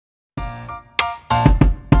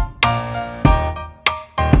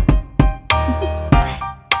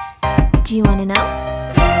Do you wanna know?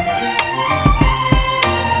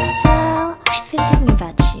 Well, I've been thinking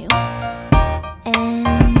about you,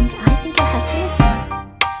 and I think I have to listen,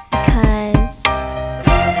 because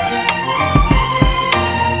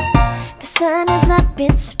the sun is up,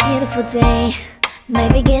 it's a beautiful day. My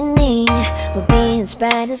beginning will be as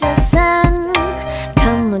bright as the sun.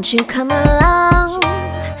 Come, won't you come along?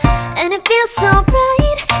 And it feels so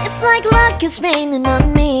bright, it's like luck is raining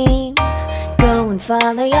on me. Go and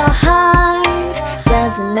follow your heart,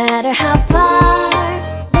 doesn't matter how far.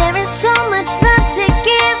 There is so much love to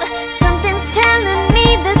give, something's telling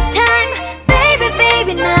me this time. Baby,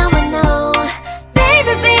 baby, now I know.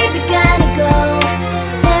 Baby, baby, gotta go.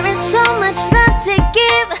 There is so much love to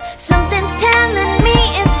give, something's telling me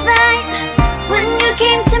it's right. When you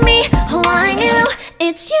came to me, oh I knew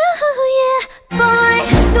it's you, yeah, boy.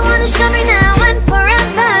 The one who showed me now and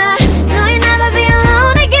forever. No, you'll never be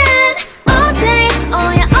alone again. All day, oh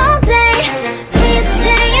yeah, all day. Please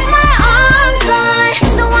stay in my arms, boy.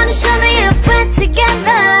 The one who showed me if we're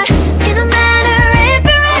together. It don't matter if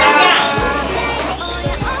you're right. All day, oh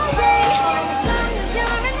yeah, all day. As long as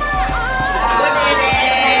you're in my arms,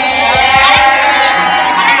 boy.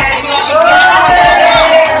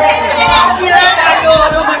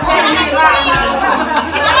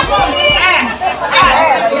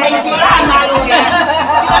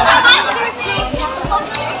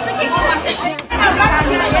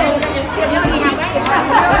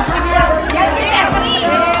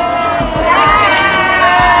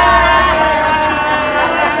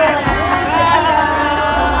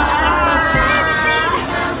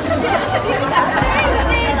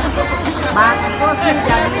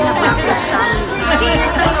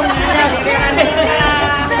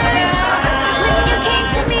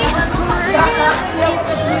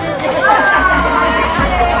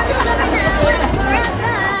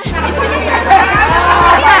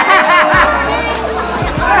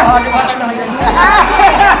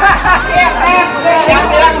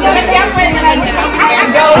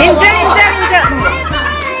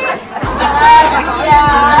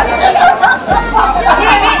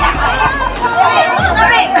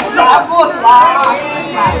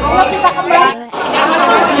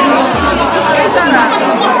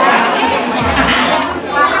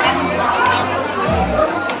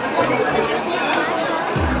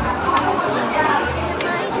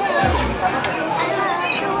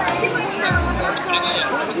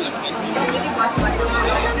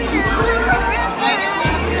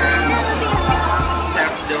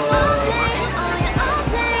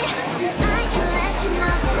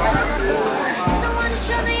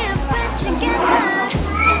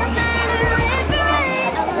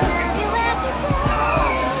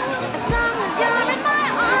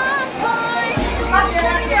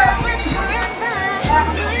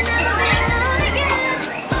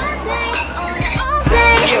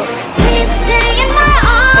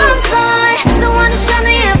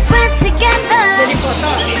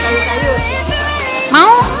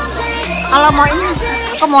 Mau? Kalau mau ini,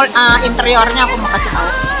 aku mau interiornya aku mau kasih tahu.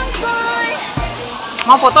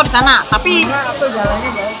 Mau foto di sana, tapi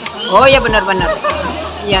oh ya benar-benar.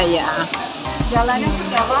 Iya iya. Jalannya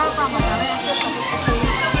tidak apa-apa, masalahnya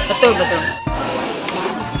Betul betul.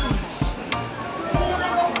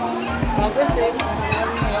 bagus sih.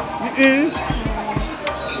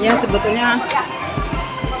 Ya sebetulnya.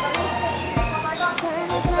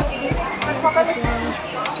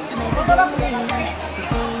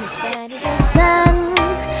 Sun,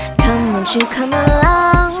 come, won't you come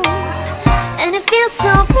along? And it feels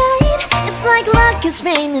so bright, it's like luck is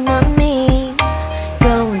raining on me.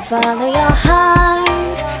 Go and follow your heart,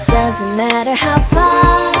 doesn't matter how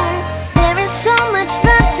far. There is so much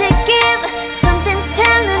love to give, something's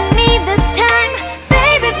telling me this time.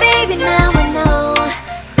 Baby, baby, now I know.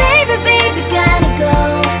 Baby, baby, gotta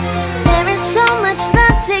go. There is so much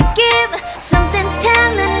love to give, something's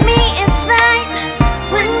telling me it's right.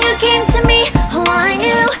 When you came to me, oh I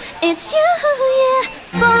knew it's you, yeah,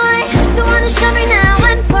 boy. The one who showed me now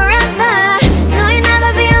and forever. No, you'll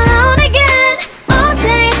never be alone again. All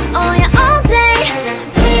day, oh yeah, all day.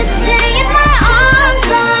 Please stay in my arms,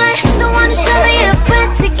 boy. The one who showed me if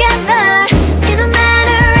we're together. It don't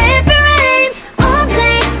matter if it rains. All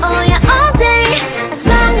day, oh yeah, all day. As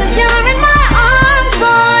long as you're in my arms,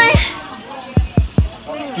 boy.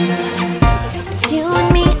 It's you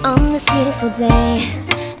and me on this beautiful day,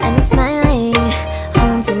 and I'm smiling,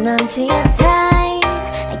 holding on to you tight.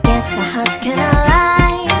 I guess our hearts can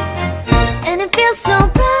align, and it feels so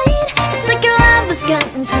bright. It's like your love has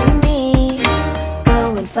gotten to me.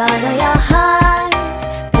 Go and follow your heart,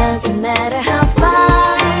 doesn't matter how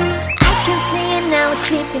far. I can see it now, it's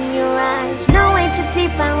deep in your eyes. No way to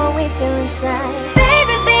define what we feel inside. side.